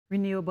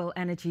Renewable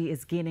energy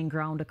is gaining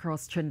ground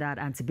across Trinidad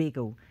and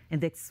Tobago in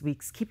this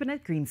week's Keeping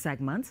It Green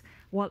segment,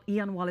 while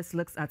Ian Wallace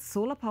looks at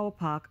solar power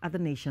park at the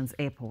nation's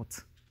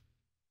airport.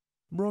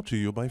 Brought to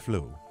you by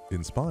Flow,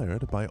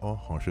 inspired by our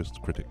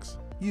harshest critics.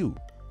 You,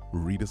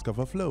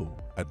 rediscover Flow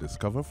at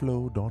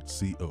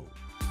discoverflow.co.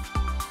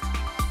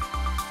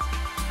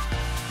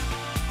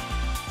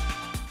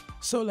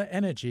 Solar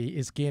energy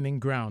is gaining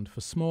ground for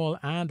small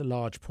and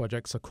large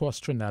projects across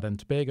Trinidad and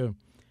Tobago.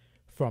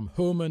 From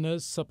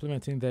homeowners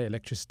supplementing their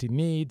electricity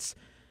needs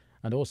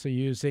and also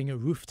using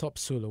rooftop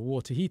solar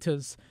water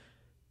heaters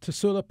to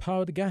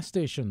solar-powered gas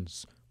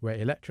stations where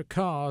electric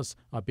cars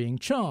are being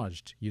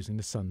charged using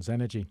the sun's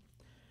energy.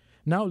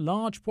 Now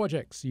large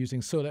projects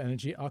using solar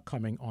energy are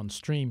coming on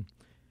stream,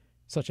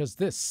 such as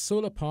this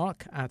solar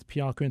park at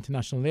Piarco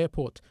International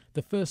Airport,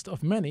 the first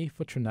of many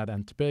for Trinidad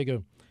and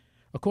Tobago.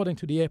 According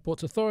to the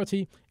airport's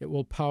authority, it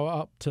will power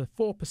up to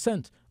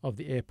 4% of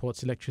the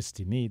airport's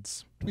electricity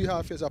needs. We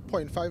have is a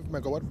 0.5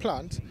 megawatt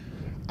plant,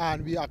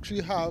 and we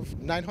actually have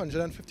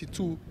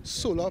 952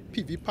 solar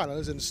PV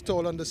panels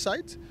installed on the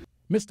site.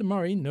 Mr.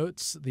 Murray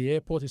notes the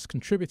airport is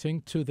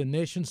contributing to the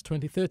nation's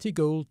 2030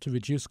 goal to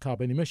reduce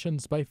carbon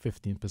emissions by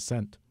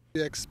 15%.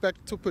 We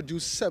expect to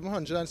produce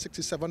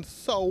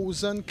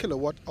 767,000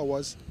 kilowatt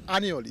hours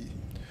annually,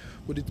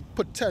 with the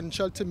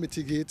potential to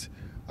mitigate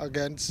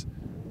against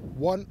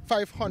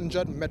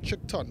 500 metric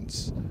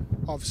tons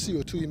of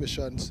CO2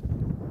 emissions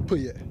per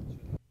year.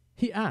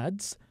 He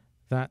adds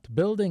that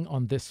building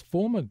on this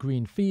former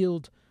green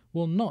field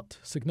will not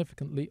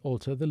significantly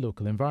alter the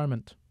local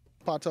environment.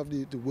 Part of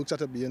the works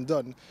that are being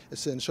done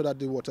is to ensure that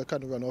the water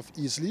can run off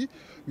easily.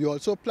 We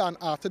also plan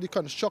after the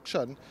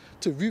construction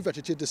to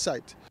revegetate the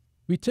site.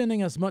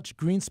 Returning as much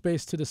green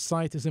space to the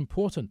site is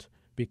important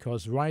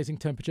because rising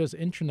temperatures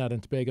in Trinidad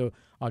and Tobago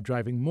are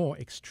driving more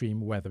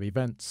extreme weather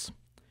events.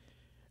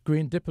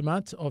 Green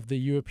diplomat of the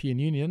European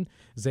Union,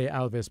 Zé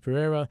Alves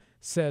Pereira,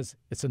 says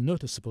it's a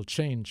noticeable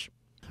change.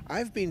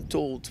 I've been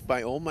told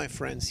by all my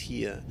friends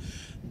here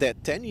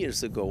that 10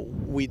 years ago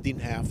we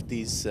didn't have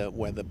these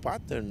weather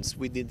patterns,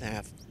 we didn't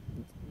have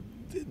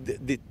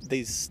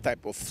these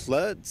type of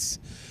floods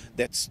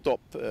that stop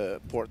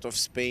Port of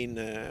Spain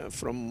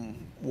from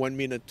 1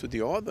 minute to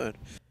the other.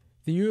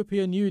 The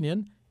European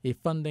Union, a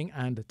funding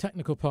and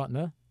technical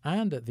partner,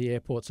 and the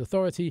airport's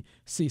authority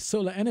see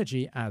solar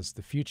energy as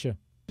the future.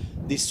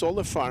 This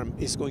solar farm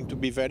is going to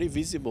be very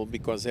visible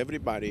because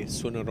everybody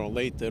sooner or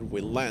later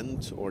will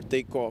land or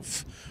take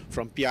off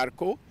from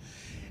Piarco,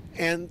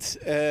 and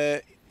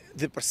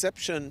the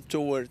perception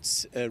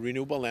towards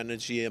renewable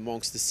energy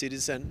amongst the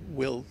citizens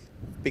will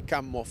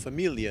become more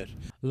familiar.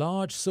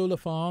 Large solar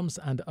farms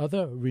and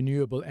other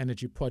renewable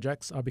energy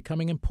projects are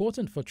becoming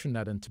important for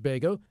Trinidad and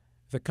Tobago.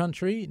 The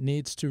country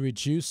needs to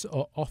reduce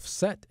or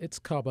offset its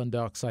carbon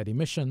dioxide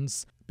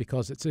emissions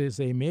because it is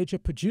a major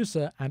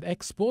producer and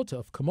exporter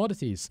of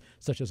commodities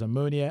such as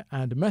ammonia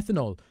and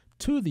methanol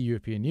to the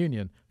European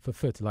Union for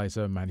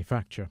fertilizer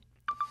manufacture.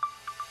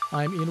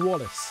 I'm Ian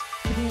Wallace,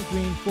 keeping it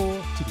green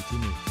for TDT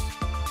News.